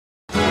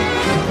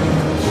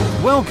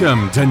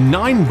Welcome to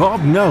 9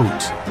 Bob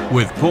Note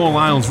with Paul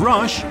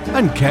Isles-Rush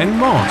and Ken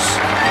Moss.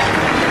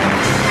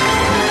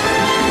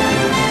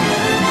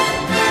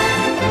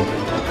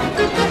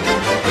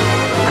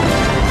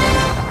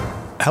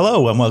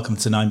 Hello and welcome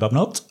to 9 Bob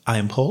Note. I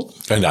am Paul.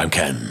 And I'm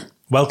Ken.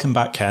 Welcome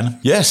back, Ken.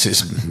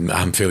 Yes,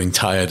 I'm feeling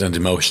tired and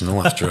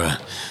emotional after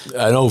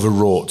an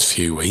overwrought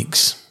few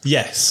weeks.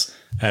 Yes,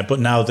 but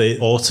now the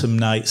autumn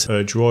nights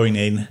are drawing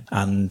in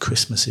and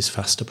Christmas is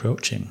fast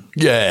approaching.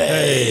 Yay!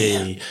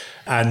 Hey.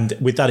 And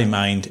with that in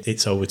mind,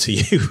 it's over to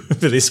you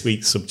for this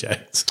week's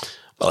subject.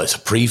 Well, it's a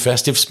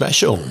pre-festive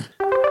special.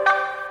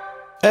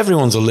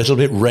 Everyone's a little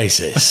bit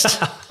racist.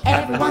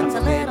 Everyone's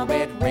a little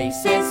bit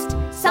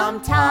racist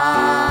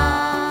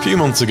sometimes. A few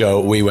months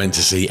ago, we went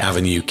to see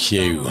Avenue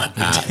Q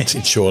at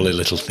Chorley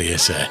Little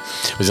Theatre.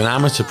 It was an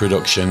amateur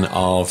production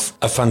of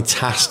a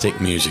fantastic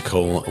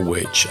musical,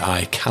 which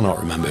I cannot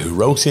remember who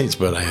wrote it,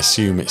 but I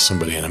assume it's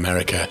somebody in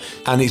America.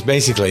 And it's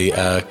basically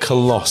a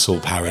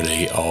colossal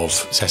parody of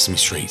Sesame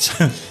Street.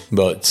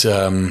 But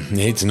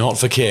it's not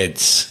for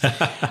kids.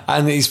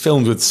 And it's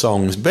filmed with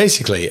songs.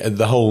 Basically,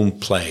 the whole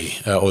play,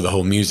 or the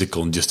whole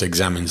musical, just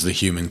examines the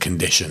human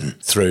condition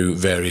through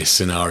various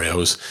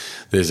scenarios.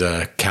 There's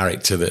a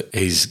character that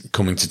is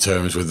coming to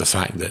terms with the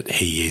fact that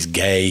he is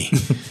gay.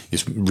 He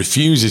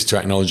refuses to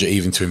acknowledge it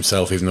even to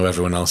himself, even though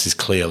everyone else is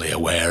clearly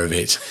aware of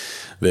it.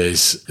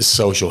 There's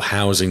social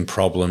housing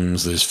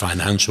problems. There's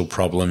financial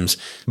problems.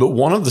 But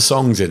one of the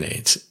songs in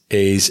it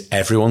is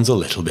Everyone's a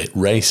Little Bit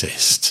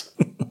Racist.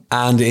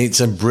 And it's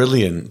a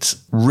brilliant,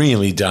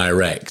 really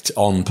direct,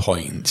 on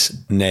point,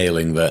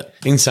 nailing that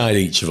inside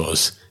each of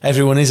us,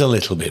 everyone is a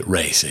little bit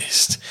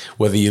racist,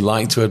 whether you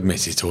like to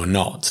admit it or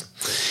not.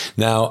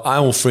 Now, I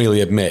will freely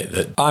admit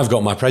that I've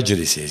got my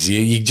prejudices.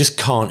 You just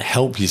can't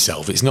help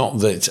yourself. It's not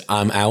that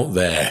I'm out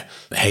there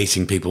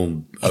hating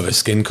people of a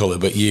skin colour,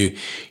 but you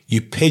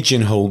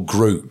pigeonhole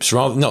groups,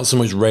 rather not so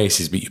much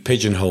races, but you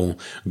pigeonhole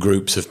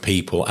groups of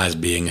people as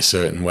being a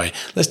certain way.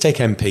 Let's take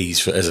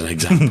MPs as an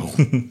example.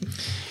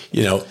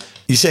 You know,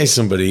 you say to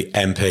somebody,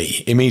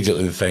 MP,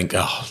 immediately they think,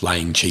 oh,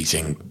 lying,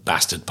 cheating,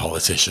 bastard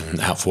politician,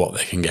 out for what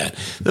they can get.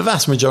 The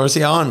vast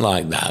majority aren't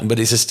like that, but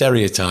it's a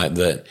stereotype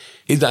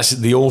that's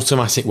the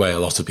automatic way a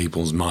lot of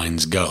people's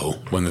minds go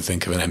when they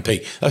think of an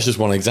MP. That's just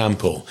one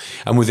example.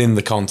 And within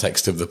the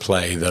context of the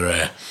play, there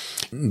are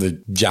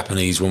the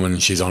Japanese woman,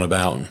 she's on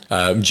about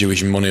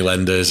Jewish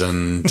moneylenders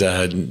and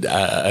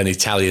an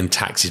Italian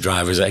taxi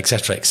drivers,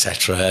 etc.,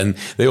 etc. And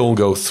they all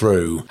go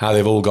through how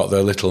they've all got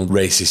their little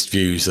racist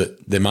views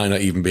that they might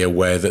not even be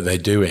aware that they're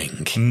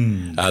doing.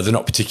 They're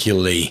not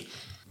particularly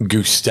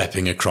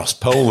goose-stepping across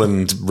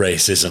Poland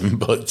racism,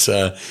 but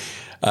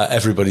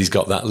everybody's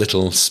got that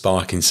little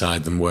spark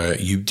inside them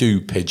where you do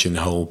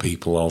pigeonhole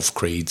people of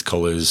creeds,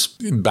 colours,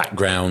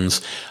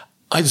 backgrounds.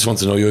 I just want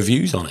to know your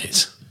views on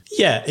it.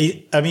 Yeah,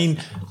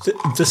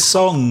 the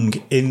song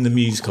in the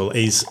musical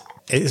is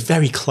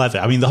very clever.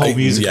 I mean, the whole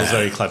musical is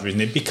very clever, isn't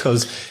it?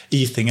 Because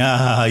you think,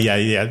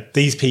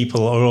 these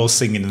people are all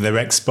singing and they're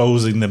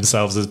exposing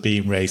themselves as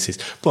being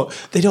racist, but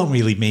they don't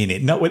really mean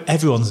it.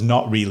 Everyone's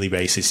not really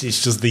racist.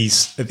 It's just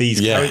these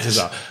characters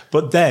are.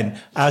 But then,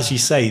 as you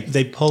say,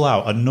 they pull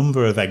out a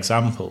number of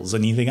examples,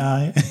 and you think,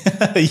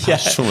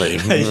 Actually,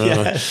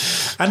 yeah.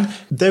 And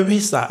there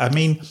is that. I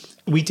mean,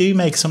 we do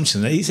make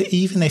assumptions,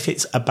 even if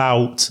it's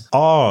about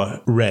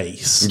our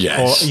race,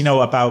 yes,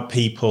 or, about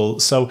people.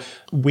 So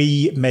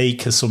we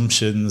make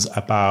assumptions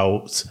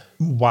about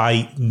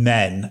white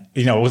men,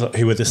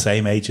 who are the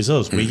same age as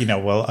us. We,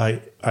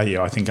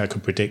 I think I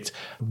could predict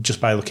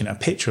just by looking at a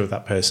picture of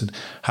that person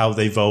how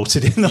they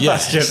voted in the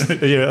last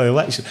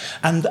election,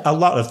 and a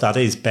lot of that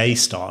is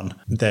based on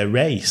their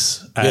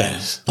race,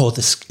 or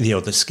the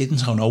skin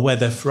tone, or where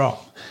they're from.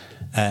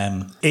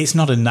 It's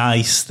not a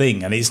nice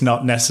thing, and it's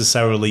not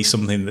necessarily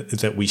something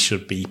that we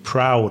should be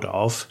proud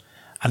of.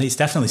 And it's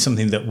definitely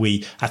something that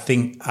I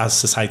think as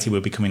society, we're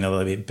becoming a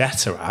little bit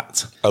better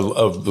at. A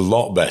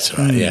lot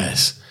better at,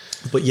 yes.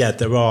 But yeah,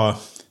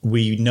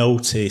 we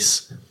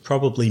notice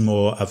probably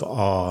more of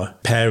our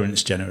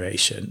parents'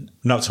 generation.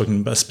 I'm not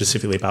talking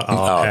specifically about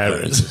our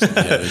parents.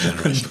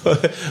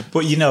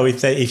 but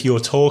if you're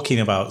talking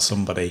about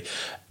somebody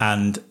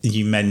and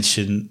you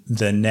mention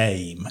their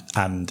name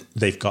and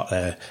they've got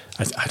an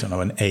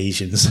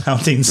Asian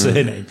sounding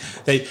surname,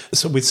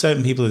 so with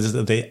certain people,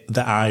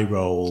 the eye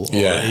roll,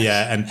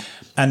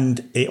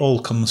 and it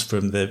all comes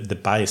from the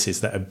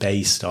biases that are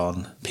based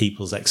on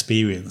people's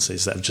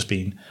experiences that have just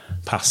been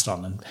passed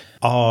on, and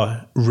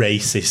our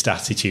racist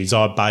attitudes,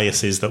 our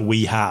biases that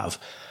we have.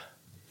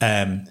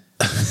 I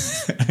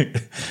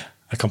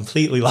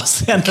completely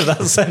lost the end of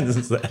that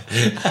sentence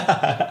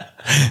there.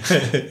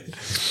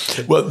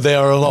 Well, they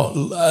are a lot.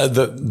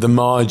 The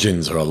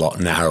margins are a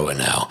lot narrower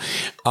now.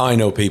 I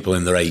know people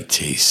in their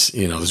 80s.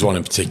 There's one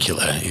in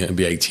particular. It'll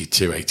be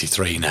 82,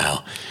 83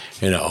 now.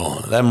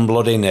 Them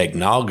bloody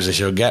nignogs. They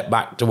should get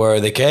back to where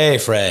they came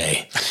from.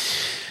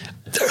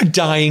 They're a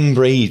dying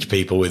breed,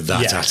 people with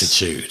that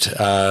attitude.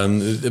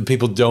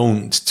 People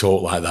don't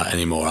talk like that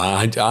anymore.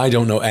 I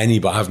don't know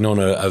anybody. I've known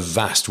a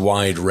vast,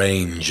 wide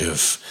range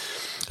of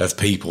of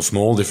people from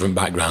all different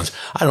backgrounds.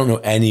 I don't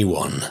know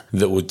anyone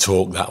that would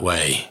talk that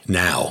way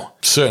now.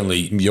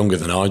 Certainly younger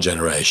than our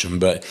generation,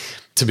 but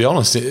to be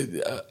honest,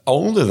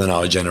 older than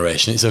our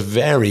generation, it's a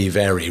very,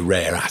 very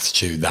rare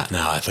attitude that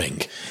now, I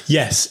think.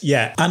 Yes,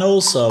 yeah. And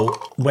also,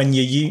 when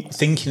you're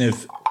thinking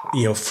of,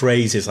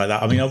 phrases like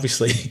that, I mean,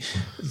 obviously,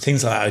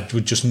 things like that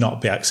would just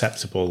not be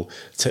acceptable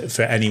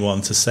for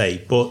anyone to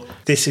say. But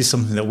this is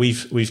something that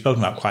we've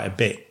spoken about quite a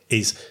bit,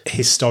 is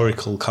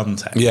historical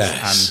context.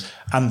 Yes.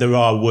 And there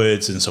are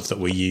words and stuff that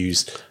were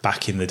used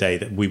back in the day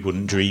that we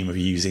wouldn't dream of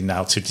using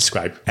now to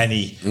describe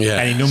any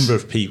number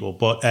of people.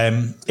 But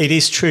it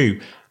is true.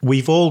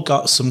 We've all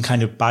got some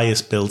kind of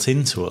bias built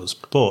into us,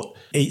 but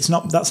that's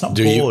not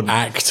Do born. You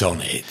act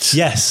on it?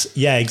 Yes,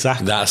 yeah,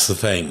 exactly. That's the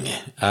thing.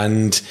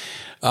 And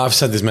I've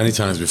said this many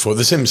times before.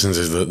 The Simpsons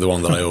is the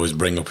one that I always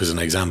bring up as an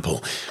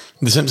example.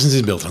 The Simpsons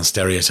is built on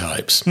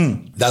stereotypes.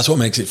 That's what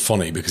makes it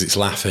funny, because it's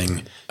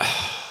laughing.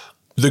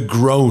 The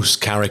gross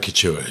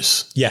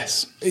caricatures.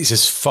 Yes. It's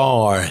as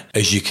far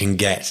as you can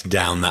get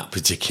down that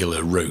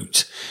particular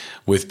route,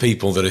 with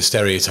people that are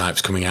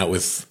stereotypes coming out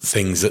with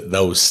things that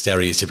those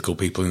stereotypical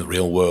people in the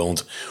real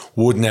world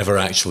would never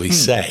actually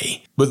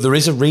say. But there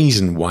is a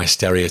reason why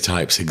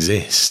stereotypes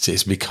exist.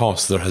 It's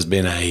because there has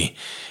been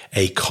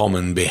a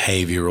common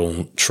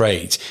behavioural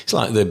trait. It's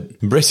like the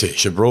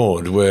British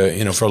abroad were,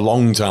 for a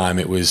long time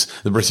it was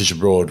the British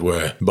abroad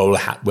were bowler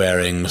hat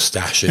wearing,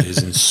 moustaches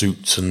and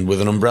suits and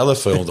with an umbrella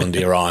furled under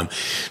your arm.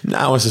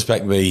 Now I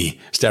suspect the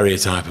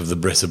stereotype of the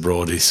Brit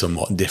abroad is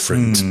somewhat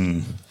different.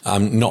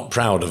 I'm not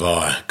proud of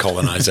our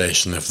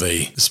colonisation of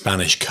the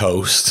Spanish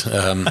coast.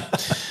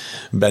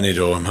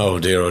 Benidorm, oh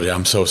dear,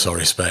 I'm so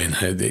sorry, Spain.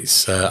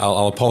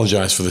 I'll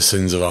apologise for the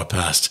sins of our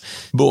past.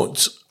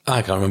 But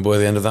I can't remember where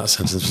the end of that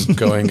sentence was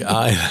going.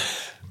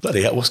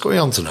 Bloody hell, what's going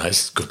on tonight?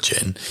 It's good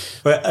gin.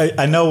 But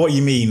I know what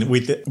you mean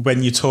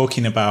when you're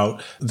talking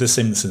about The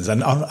Simpsons,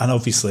 and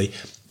obviously,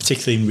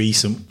 particularly in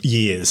recent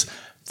years,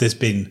 there's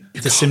been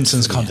The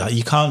Simpsons content.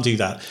 You can't do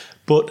that.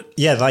 But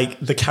yeah, like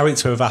the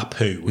character of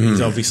Apu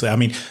is obviously, I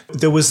mean,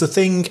 there was the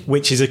thing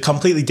which is a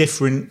completely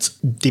different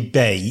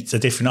debate, a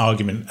different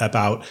argument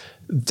about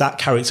that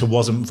character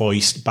wasn't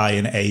voiced by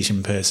an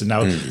Asian person.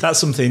 Now, that's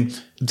something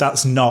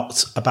that's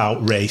not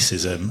about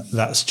racism.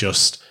 That's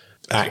just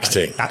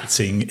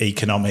acting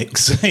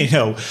economics,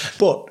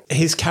 But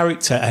his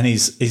character and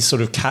his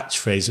sort of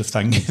catchphrase of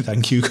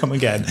thank you, come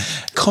again,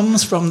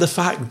 comes from the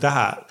fact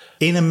that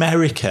in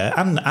America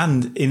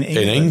and in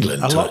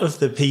England, a lot of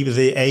the people,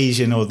 the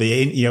Asian or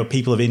the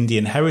people of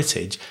Indian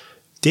heritage,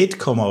 did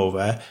come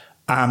over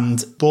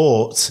and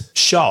bought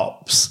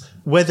shops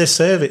where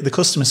the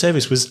customer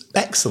service was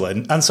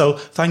excellent. And so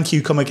thank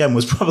you, come again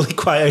was probably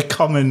quite a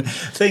common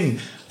thing.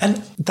 And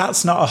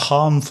that's not a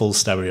harmful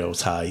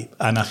stereotype.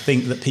 And I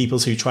think that people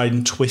who try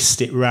and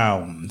twist it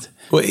round.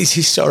 Well, it's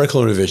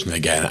historical revision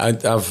again.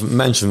 I've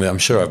mentioned it, I'm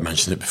sure I've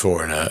mentioned it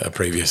before in a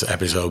previous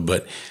episode,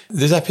 but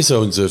there's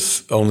episodes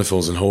of Only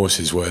Fools and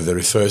Horses where they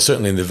refer,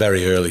 certainly in the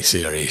very early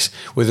series,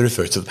 where they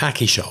refer to the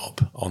Paki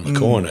shop on the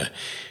corner.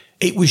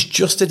 It was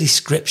just a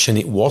description.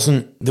 There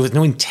was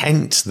no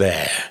intent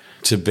there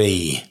to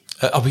be.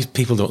 Obviously,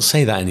 people don't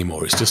say that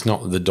anymore. It's just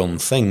not the done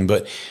thing.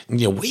 But,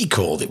 we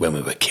called it when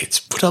we were kids.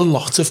 But a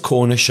lot of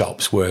corner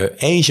shops were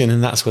Asian,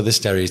 and that's where the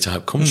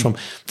stereotype comes from.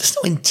 There's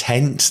no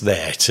intent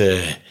there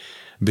to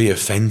be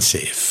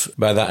offensive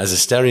by that as a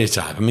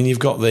stereotype. I mean, you've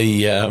got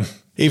the...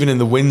 even in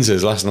the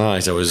Windsors last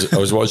night, I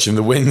was watching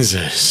the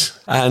Windsors,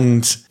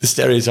 and the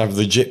stereotype of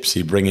the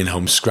gypsy bringing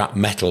home scrap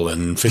metal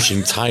and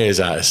fishing tyres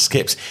out of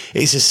skips.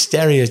 It's a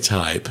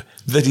stereotype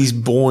that is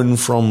born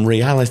from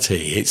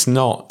reality. It's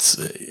not...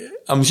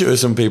 I'm sure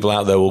some people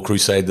out there will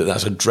crusade that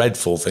that's a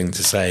dreadful thing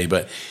to say,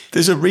 but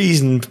there's a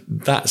reason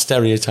that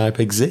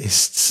stereotype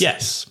exists.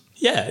 Yes.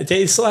 Yeah,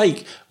 it's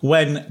like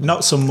when,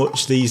 not so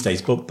much these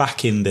days, but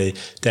back in the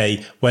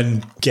day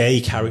when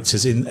gay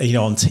characters on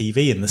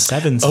TV in the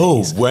 70s.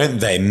 Oh, weren't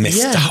they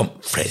Mr.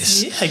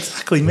 Humphreys? Yeah,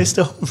 exactly,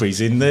 Mr.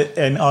 Humphreys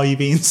in Are You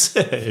Being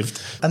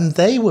Served? And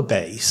they were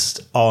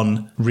based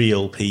on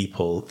real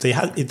people. They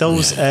had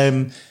those,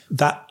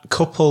 that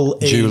couple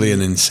in...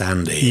 Julian and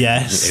Sandy.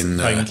 Yes,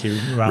 thank you.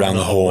 Round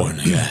the Horn,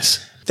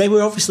 yes. They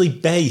were obviously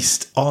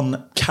based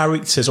on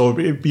characters or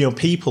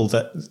people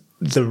that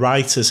the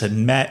writers had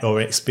met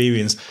or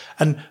experienced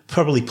and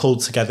probably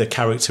pulled together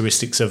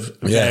characteristics of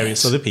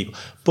various other people.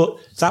 But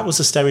that was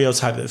a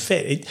stereotype that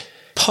fit.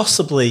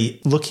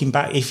 Possibly looking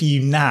back,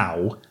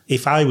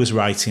 if I was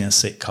writing a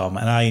sitcom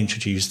and I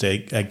introduced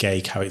a gay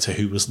character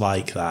who was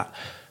like that,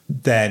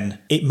 then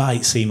it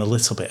might seem a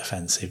little bit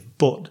offensive.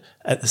 But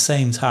at the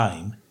same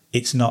time,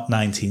 it's not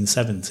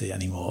 1970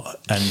 anymore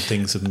and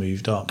things have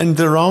moved on. And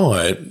there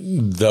are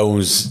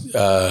those,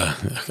 I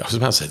was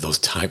about to say those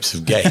types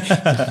of gay.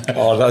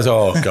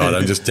 Oh God,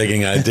 I'm just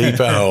digging a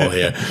deeper hole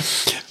here.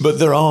 But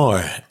there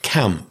are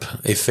camp,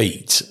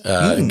 effete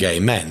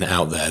gay men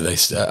out there.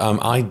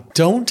 I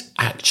don't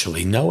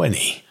actually know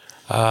any.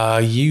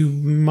 You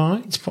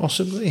might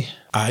possibly.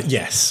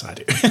 Yes, I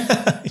do.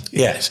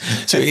 Yes.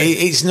 So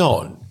it's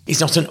not it's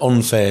not an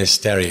unfair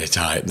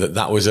stereotype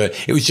that was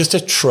it was just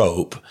a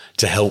trope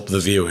to help the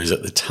viewers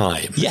at the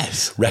time.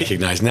 Yes.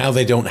 Recognise now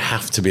they don't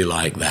have to be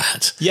like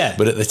that. Yeah.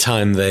 But at the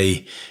time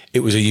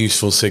it was a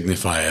useful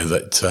signifier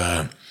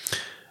that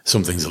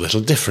something's a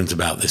little different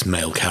about this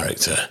male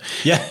character.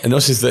 Yeah. And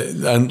notice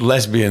that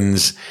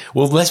lesbians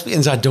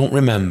I don't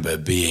remember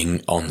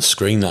being on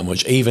screen that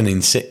much, even in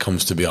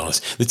sitcoms, to be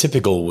honest. The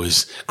typical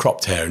was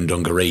cropped hair and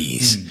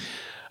dungarees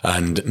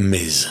and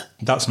Ms.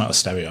 That's not a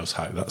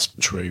stereotype, that's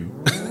true.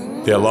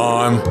 The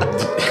alarm.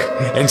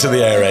 Into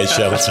the air raid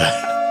shelter.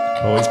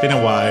 Oh, it's been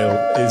a while.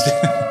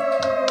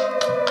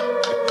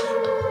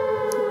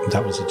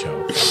 That was a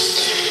joke.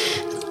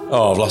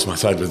 Oh, I've lost my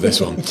thread with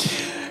this one.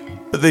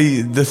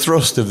 The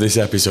thrust of this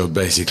episode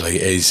basically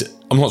is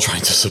I'm not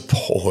trying to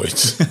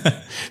support.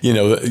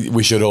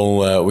 We should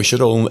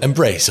all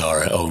embrace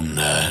our own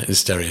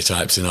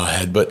stereotypes in our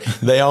head, but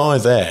they are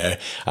there,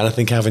 and I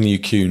think Avenue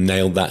Q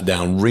nailed that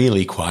down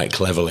really quite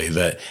cleverly.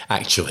 That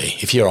actually,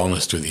 if you're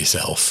honest with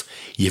yourself,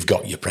 you've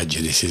got your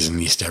prejudices and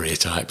your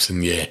stereotypes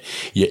and your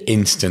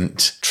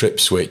instant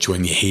trip switch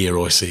when you hear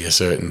or see a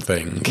certain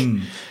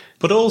thing.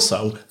 But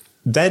also,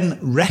 then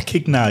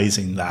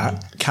recognising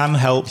that can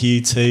help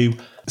you to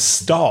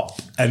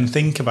stop and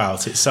think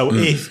about it. So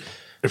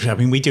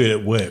we do it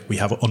at work, we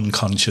have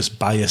unconscious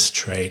bias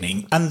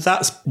training. And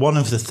that's one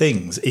of the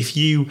things. If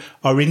you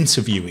are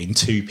interviewing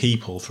two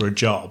people for a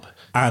job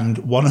and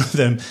one of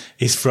them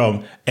is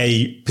from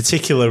a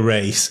particular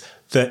race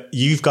that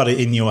you've got it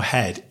in your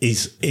head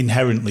is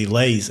inherently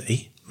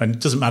lazy, and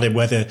it doesn't matter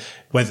whether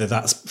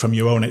that's from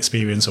your own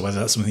experience or whether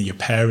that's something your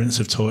parents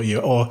have taught you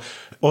or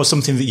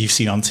something that you've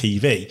seen on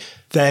TV,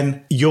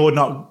 then you're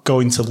not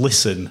going to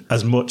listen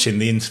as much in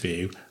the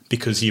interview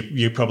because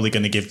you're probably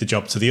going to give the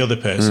job to the other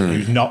person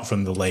who's not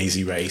from the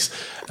lazy race.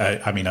 I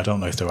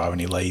don't know if there are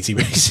any lazy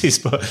races,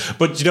 but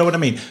do you know what I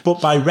mean? But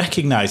by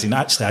recognising,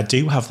 actually, I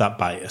do have that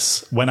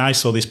bias. When I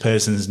saw this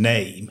person's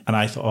name and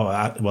I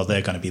thought,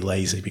 they're going to be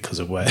lazy because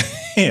of where,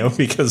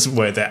 because of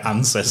where their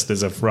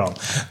ancestors are from,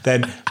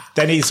 then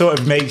it sort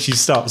of makes you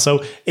stop.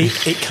 So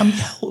it can be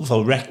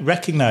helpful.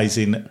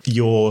 Recognising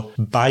your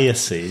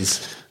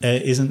biases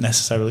isn't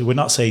necessarily, we're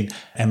not saying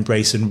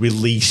embrace and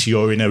release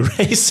your inner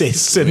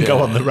racists and go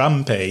on the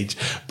rampage,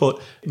 but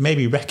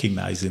maybe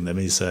recognising them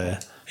is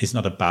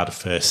not a bad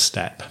first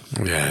step.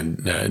 Yeah,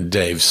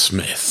 Dave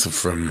Smith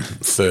from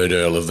 3rd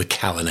Earl of the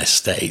Callan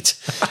Estate.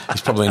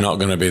 He's probably not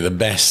going to be the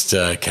best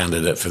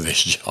candidate for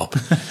this job.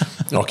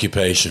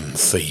 Occupation,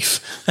 thief.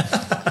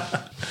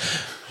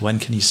 When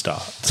can you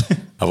start?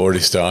 I've already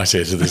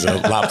started. There's a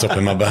laptop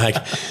in my bag.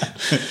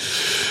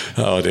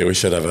 Oh dear, we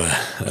should have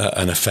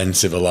an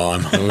offensive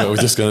alarm.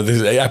 This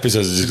episode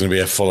is just going to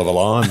be full of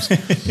alarms.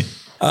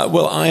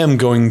 Well, I am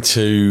going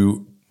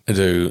to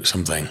do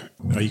something.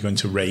 Are you going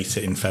to rate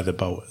it in feather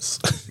boas?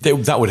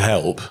 That would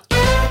help.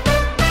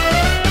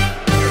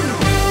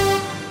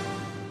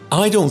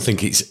 I don't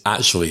think it's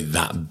actually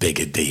that big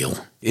a deal.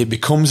 It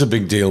becomes a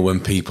big deal when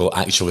people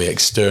actually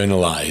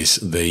externalise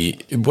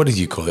what did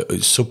you call it?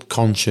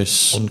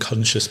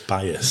 Unconscious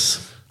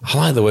bias. I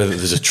like the way that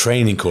there's a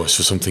training course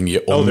for something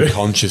you're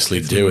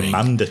unconsciously doing.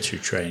 Mandatory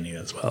training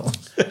as well.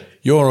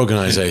 Your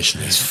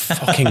organisation is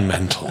fucking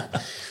mental.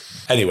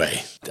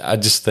 Anyway, I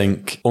just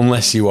think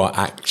unless you are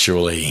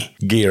actually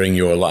gearing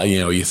your life,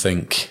 you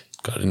think,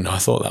 God, I didn't know I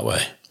thought that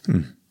way.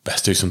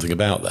 Best do something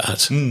about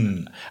that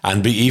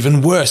and be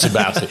even worse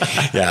about it.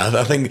 Yeah,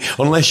 I think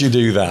unless you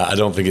do that, I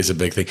don't think it's a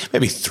big thing.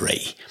 Maybe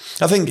 3.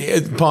 I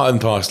think part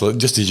and parcel,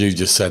 just as you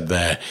just said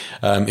there,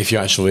 if you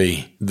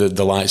actually,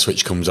 the light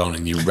switch comes on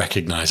and you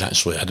recognise,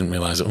 actually, I didn't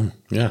realise it.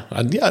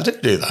 I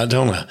did do that,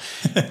 don't I?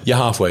 You're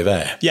halfway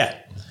there. Yeah,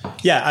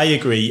 I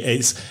agree.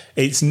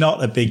 It's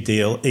not a big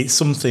deal. It's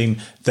something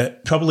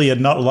that probably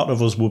not a lot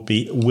of us would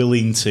be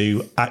willing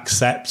to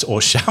accept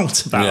or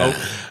shout about.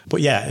 Yeah. But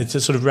yeah, it's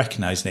just sort of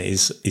recognising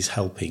it is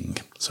helping.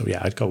 So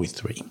yeah, I'd go with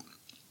 3. Well,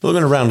 we're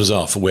going to round us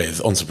off with,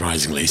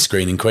 unsurprisingly,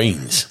 Screening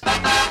Queens.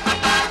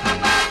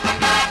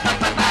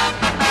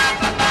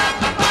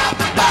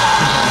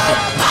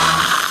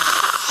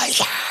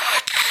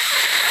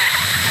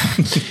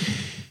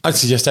 I'd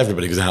suggest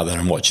everybody goes out there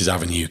and watches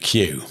Avenue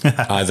Q,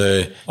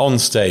 either on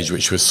stage,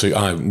 which was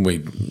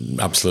we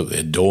absolutely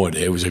adored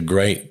it. It was a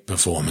great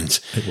performance.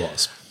 It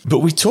was. But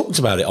we talked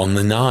about it on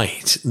the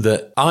night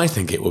that I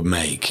think it would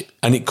make,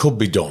 and it could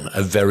be done,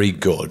 a very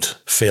good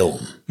film.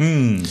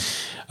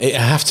 It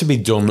have to be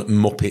done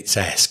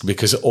Muppets-esque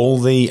because all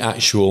the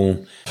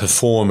actual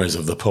performers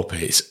of the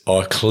puppets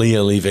are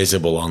clearly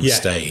visible on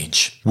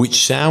stage,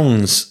 which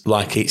sounds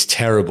like it's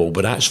terrible,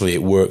 but actually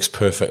it works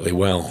perfectly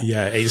well.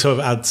 Yeah, it sort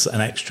of adds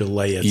an extra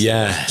layer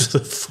to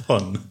the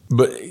fun.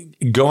 But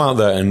go out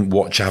there and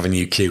watch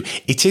Avenue Q.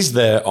 It is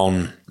there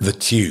on the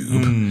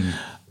tube.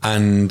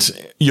 And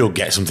you'll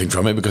get something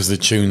from it because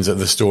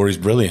the story's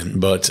brilliant.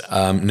 But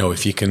no,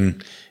 if you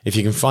can if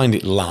you can find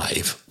it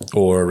live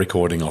or a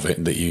recording of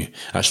it that you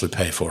actually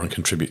pay for and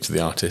contribute to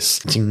the artists,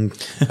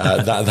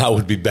 that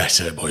would be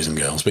better, boys and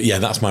girls. But yeah,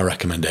 that's my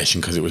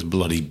recommendation because it was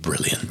bloody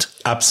brilliant.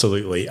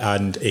 Absolutely.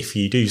 And if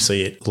you do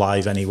see it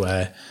live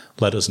anywhere,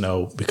 let us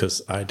know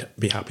because I'd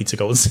be happy to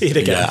go and see it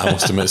again. Yeah, I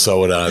must admit, so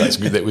would I.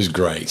 That was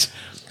great.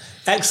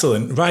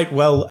 Excellent. Right,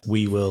 well,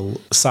 we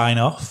will sign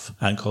off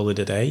and call it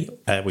a day.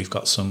 We've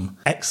got some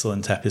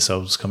excellent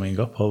episodes coming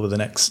up over the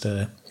next,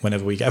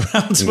 whenever we get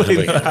around to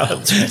putting them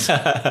out,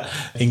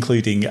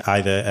 including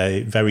either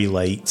a very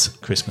late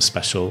Christmas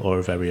special or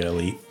a very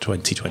early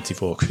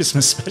 2024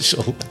 Christmas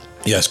special.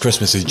 Yes,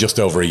 Christmas is just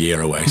over a year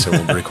away, so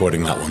we'll be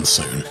recording that one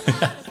soon.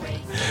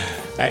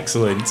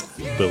 Excellent.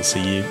 We'll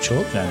see you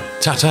shortly now.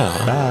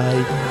 Ta-ta.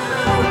 Bye.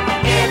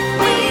 If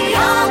we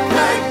all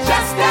could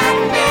just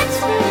admit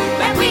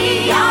that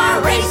we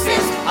are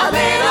racist a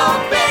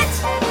little bit,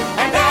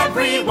 and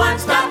everyone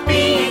stop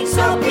being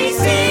so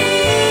PC,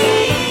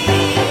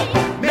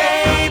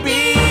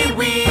 maybe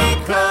we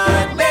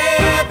could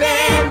live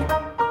in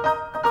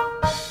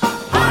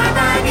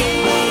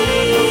harmony.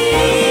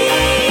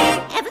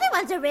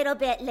 Everyone's a little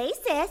bit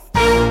racist.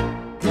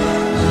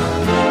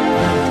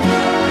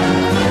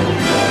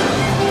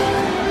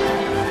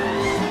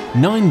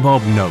 Nine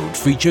Bob Note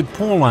featured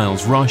Paul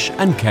Isles-Rush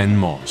and Ken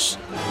Moss.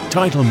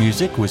 Title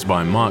music was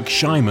by Mark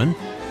Shyman,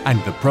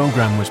 and the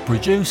programme was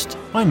produced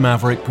by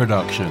Maverick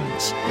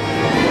Productions.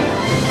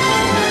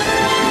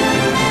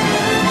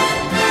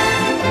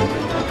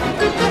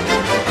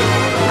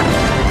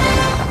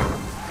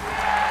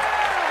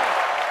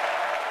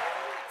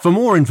 For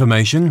more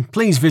information,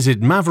 please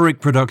visit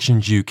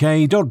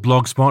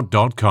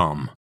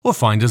maverickproductionsuk.blogspot.com or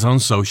find us on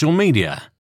social media.